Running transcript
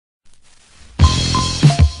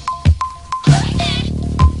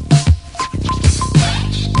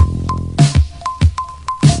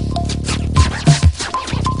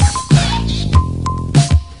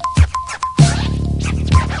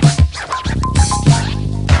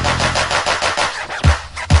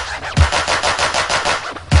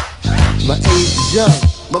young,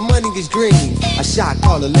 my money is green. I shot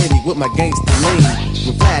call a lady with my gangster lean.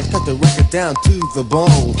 When Flash cut the record down to the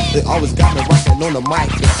bone, they always got me rocking on the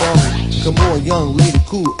microphone. Come on, young lady,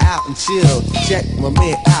 cool out and chill. Check my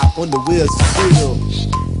man out on the wheels of steel.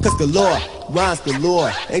 Cause galore, rhymes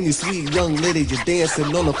galore. And you sweet young lady, you're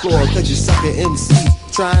dancing on the floor. Cause you suck at MC,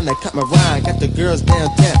 trying to cut my rhyme. Got the girls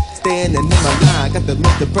downtown, standing in my line. Got the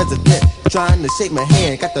Mr. President, trying to shake my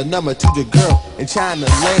hand. Got the number to the girl in China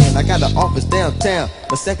land. I got an office downtown,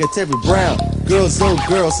 my secretary Brown. Girls are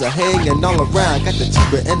hanging all around. Got the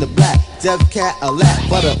cheaper and the black, Dev Cat a lap.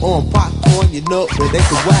 Butter on popcorn, you know that they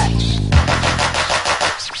can whack.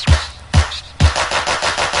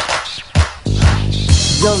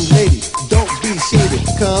 Young lady, don't be shady.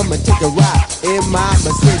 Come and take a ride in my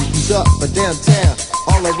Mercedes. Up for downtown,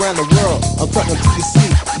 all around the world. I'm talking to you, see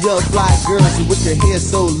young fly girls with your hair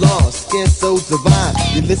so long, skin so divine.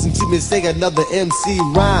 You listen to me say another MC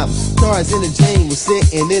rhyme. Tarzan and Jane was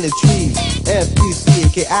sitting in the trees.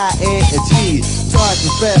 F-U-C-K-I-N-G.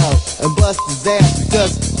 Tarzan fell and bust his ass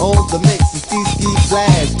because on the mix is Ski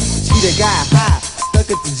Flash. Cheetah got high, stuck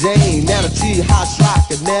at the Jane. Now the tree house rock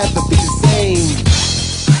can never be the same.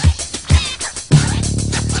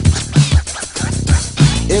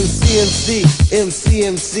 MC,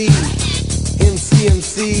 MCs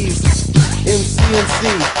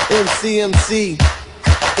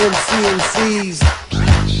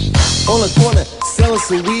on the corner selling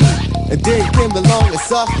some weed, and then came along and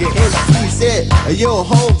sucked your MC. Said, hey, yo,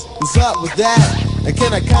 Holmes, what's up with that? And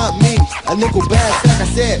can I count me a nickel bag? Like I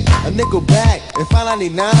said, a nickel bag and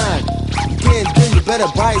 $5.99. You can't do, you better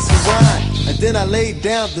buy some wine. And then I laid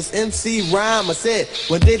down this MC rhyme. I said,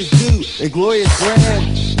 one day to do a glorious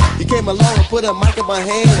grand. He came along and put a mic in my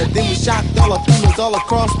hand, and then we shocked all our females all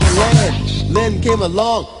across the land. Len came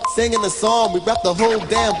along, singing a song. We rapped the whole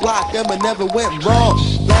damn block, and we never went wrong.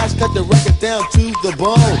 Flash cut the record down to the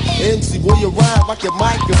bone. MC, will you rhyme? Rock your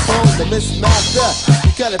microphone. The mismaster,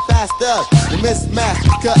 you cut it faster. The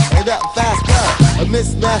mismaster, cut it up faster. A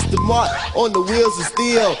mismaster mark on the wheels of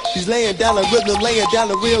steel. He's laying down a rhythm, laying down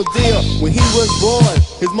the real deal. When he was born,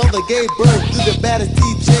 his mother gave birth to the baddest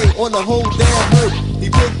DJ on the whole damn earth. He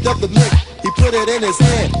picked up the mic, he put it in his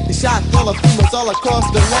hand. He shot all the females all across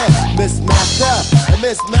the land. Mismaster, a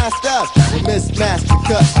mismaster, a mismaster,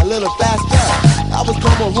 cut a little faster. I was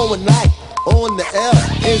coming home at night on the L.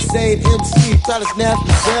 Insane MC, try to snap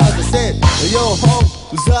the bells. I said, hey, yo, Holmes,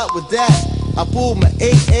 what's up with that? I pulled my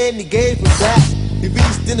 8 and he gave me back. He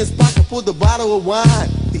reached in his pocket, pulled a bottle of wine.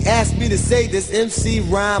 He asked me to say this MC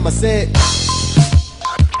rhyme. I said,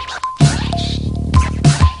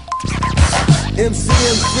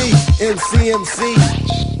 MCMCs,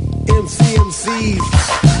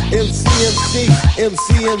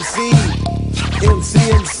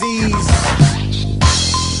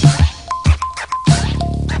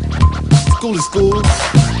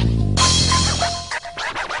 Schoollys.